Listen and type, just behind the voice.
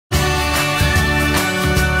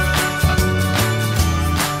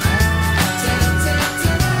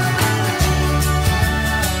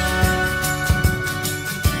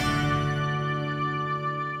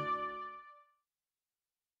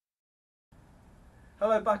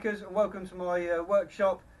Hello backers and welcome to my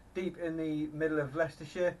workshop deep in the middle of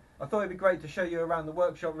Leicestershire. I thought it'd be great to show you around the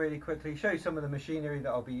workshop really quickly, show you some of the machinery that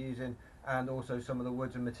I'll be using and also some of the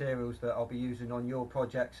woods and materials that I'll be using on your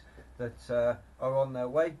projects that are on their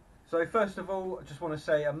way. So first of all, I just want to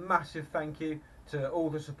say a massive thank you to all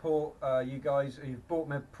the support you guys. You've brought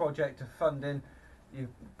my project to funding, you've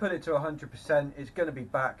put it to 100%, it's going to be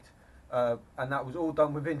backed. And that was all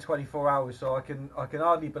done within 24 hours, so I can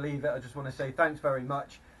hardly believe it. I just want to say thanks very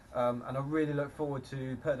much, and I really look forward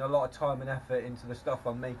to putting a lot of time and effort into the stuff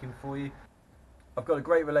I'm making for you. I've got a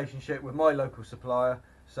great relationship with my local supplier,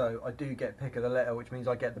 so I do get pick of the litter, which means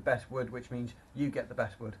I get the best wood, which means you get the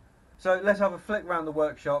best wood. So let's have a flick around the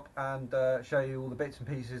workshop and show you all the bits and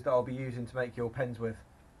pieces that I'll be using to make your pens with.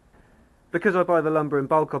 Because I buy the lumber in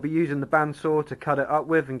bulk, I'll be using the bandsaw to cut it up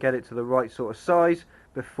with and get it to the right sort of size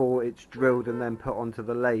before it's drilled and then put onto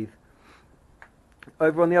the lathe.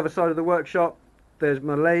 Over on the other side of the workshop there's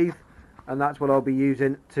my lathe, and that's what I'll be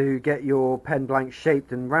using to get your pen blank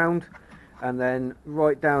shaped and round. And then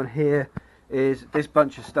right down here is this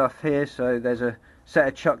bunch of stuff here. So there's a set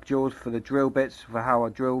of chuck jaws for the drill bits for how I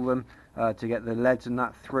drill them to get the leads and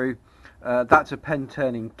that through. That's a pen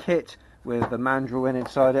turning kit with the mandrel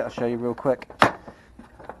inside it. I'll show you real quick.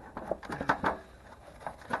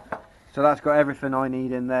 So that's got everything I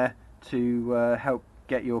need in there to help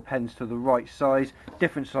get your pens to the right size.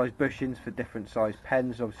 Different size bushings for different size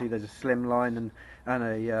pens. Obviously there's a slim line and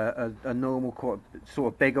a normal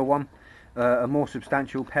sort of bigger one, a more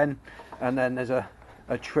substantial pen, and then there's a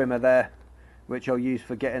trimmer there which I'll use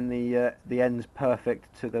for getting the ends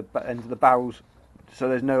perfect to the ends of the barrels, so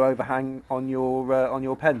there's no overhang on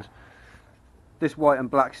your pens. This white and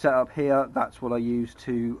black setup here, that's what I use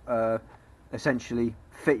to essentially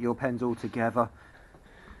fit your pens all together.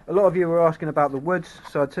 A lot of you were asking about the woods,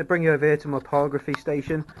 so I'd bring you over here to my pyrography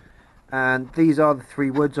station, and these are the three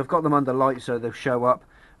woods. I've got them under light so they'll show up.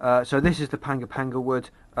 So this is the panga panga wood.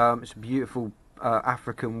 It's a beautiful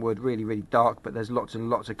African wood, really dark, but there's lots and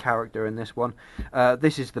lots of character in this one.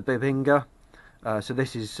 This is the bibinga. So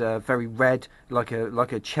this is very red, like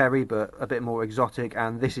a cherry, but a bit more exotic.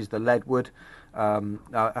 And this is the leadwood.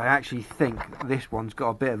 I actually think this one's got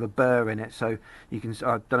a bit of a burr in it, so you can.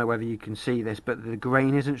 I don't know whether you can see this, but the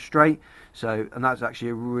grain isn't straight. So, and that's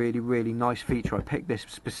actually a really nice feature. I picked this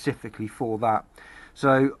specifically for that.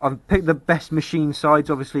 So I've picked the best machine sides.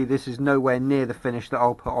 Obviously, this is nowhere near the finish that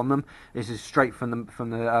I'll put on them. This is straight from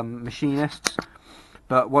the machinists.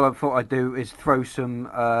 But what I thought I'd do is throw some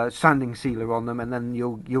sanding sealer on them, and then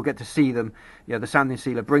you'll get to see them. Yeah, the sanding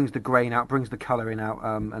sealer brings the grain out, brings the colouring out,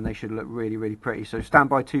 and they should look really pretty. So stand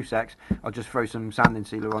by 2 secs. I'll just throw some sanding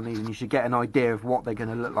sealer on these, and you should get an idea of what they're going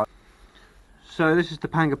to look like. So this is the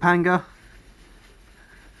panga panga.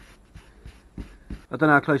 I don't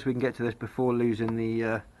know how close we can get to this before losing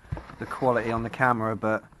the quality on the camera,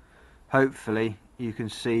 but hopefully you can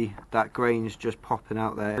see that grain's just popping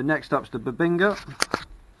out there. So next up's the bibinga.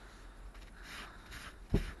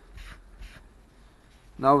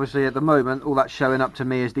 Now obviously at the moment all that's showing up to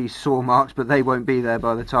me is these saw marks, but they won't be there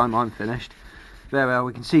by the time I'm finished. There we are,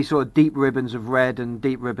 we can see sort of deep ribbons of red and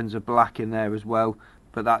deep ribbons of black in there as well,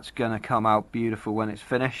 but that's going to come out beautiful when it's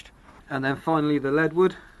finished. And then finally the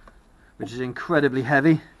leadwood, which is incredibly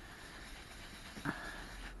heavy.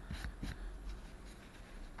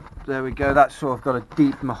 There we go, that's sort of got a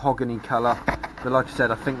deep mahogany colour, but like I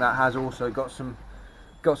said, I think that has also got some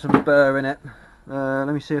burr in it.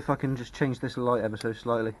 Let me see if I can just change this light ever so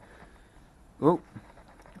slightly. Oh,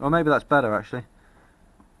 or maybe that's better actually.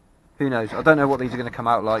 Who knows? I don't know what these are going to come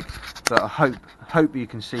out like, but I hope you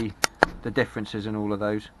can see the differences in all of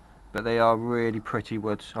those. But they are really pretty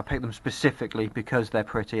woods. I picked them specifically because they're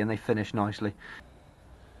pretty and they finish nicely.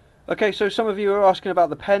 Okay, so some of you are asking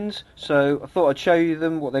about the pens, so I thought I'd show you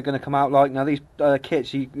them, what they're going to come out like. Now these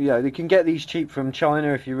kits, you know, you can get these cheap from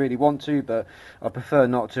China if you really want to, but I prefer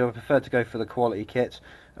not to. I prefer to go for the quality kits,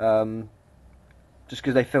 just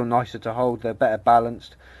because they feel nicer to hold, they're better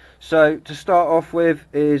balanced. So to start off with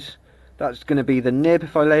that's going to be the nib.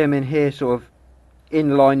 If I lay them in here sort of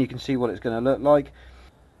in line, you can see what it's going to look like.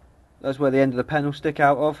 That's where the end of the pen will stick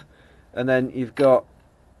out of. And then you've got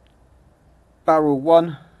barrel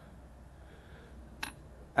 1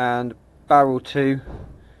 and barrel 2,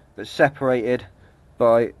 but separated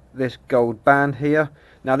by this gold band here.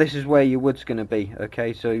 Now this is where your wood's going to be.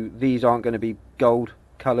 Okay, so these aren't going to be gold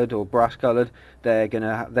coloured or brass coloured. They're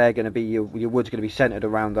gonna be your wood's going to be centered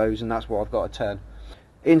around those, and that's what I've got to turn.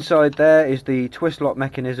 Inside there is the twist lock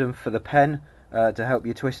mechanism for the pen to help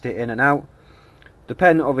you twist it in and out. The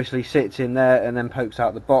pen obviously sits in there and then pokes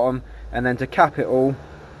out the bottom, and then to cap it all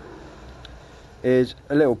is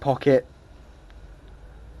a little pocket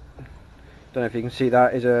don't know if you can see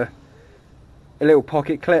that, is a little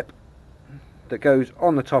pocket clip that goes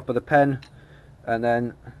on the top of the pen, and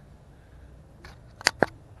then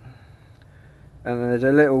there's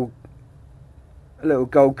a little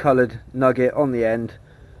gold coloured nugget on the end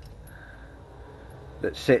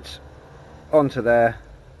that sits onto there,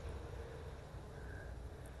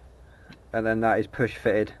 and then that is push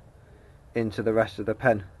fitted into the rest of the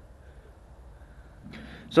pen.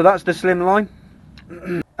 So that's the slim line.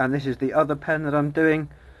 And this is the other pen that I'm doing.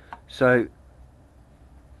 So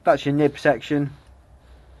that's your nib section.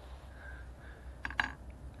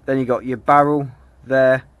 Then you got your barrel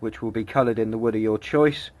there, which will be coloured in the wood of your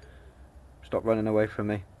choice. Stop running away from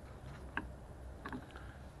me.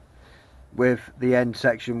 With the end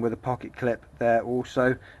section with a pocket clip there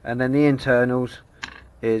also, and then the internals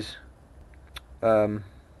is a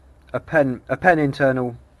pen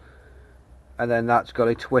internal, and then that's got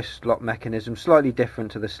a twist lock mechanism, slightly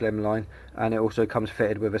different to the slim line, and it also comes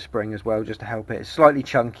fitted with a spring as well, just to help it. It's slightly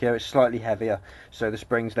chunkier, it's slightly heavier, so the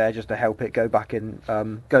spring's there just to help it go back in,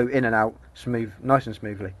 go in and out smooth, nice and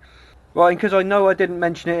smoothly. Right, and because I know I didn't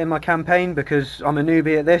mention it in my campaign because I'm a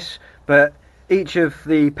newbie at this, but each of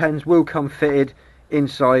the pens will come fitted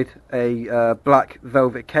inside a black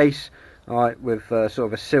velvet case, alright, with sort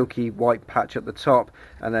of a silky white patch at the top,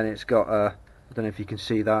 and then it's got I don't know if you can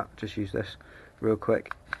see that, just use this real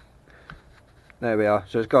quick. There we are.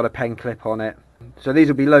 So it's got a pen clip on it. So these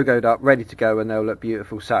will be logoed up, ready to go, and they'll look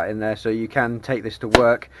beautiful sat in there. So you can take this to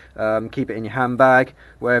work, keep it in your handbag,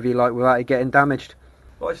 wherever you like, without it getting damaged.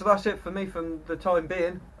 Right, so that's it for me from the time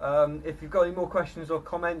being. If you've got any more questions or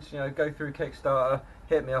comments, go through Kickstarter,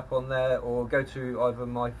 hit me up on there, or go to either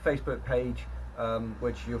my Facebook page,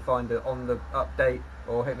 which you'll find it on the update,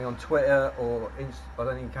 or hit me on Twitter, or I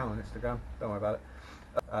don't even count on Instagram, don't worry about it.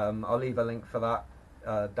 I'll leave a link for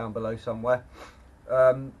that down below somewhere.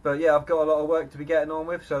 But yeah, I've got a lot of work to be getting on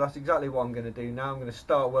with, so that's exactly what I'm going to do now. I'm going to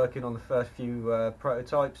start working on the first few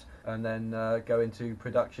prototypes, and then go into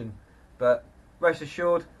production. But rest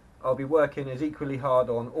assured, I'll be working as equally hard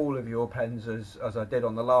on all of your pens as I did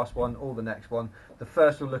on the last one or the next one. The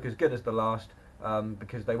first will look as good as the last,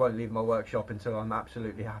 because they won't leave my workshop until I'm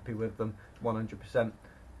absolutely happy with them 100%.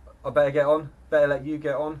 I better get on, better let you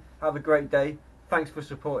get on. Have a great day. Thanks for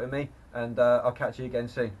supporting me, and I'll catch you again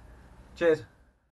soon. Cheers.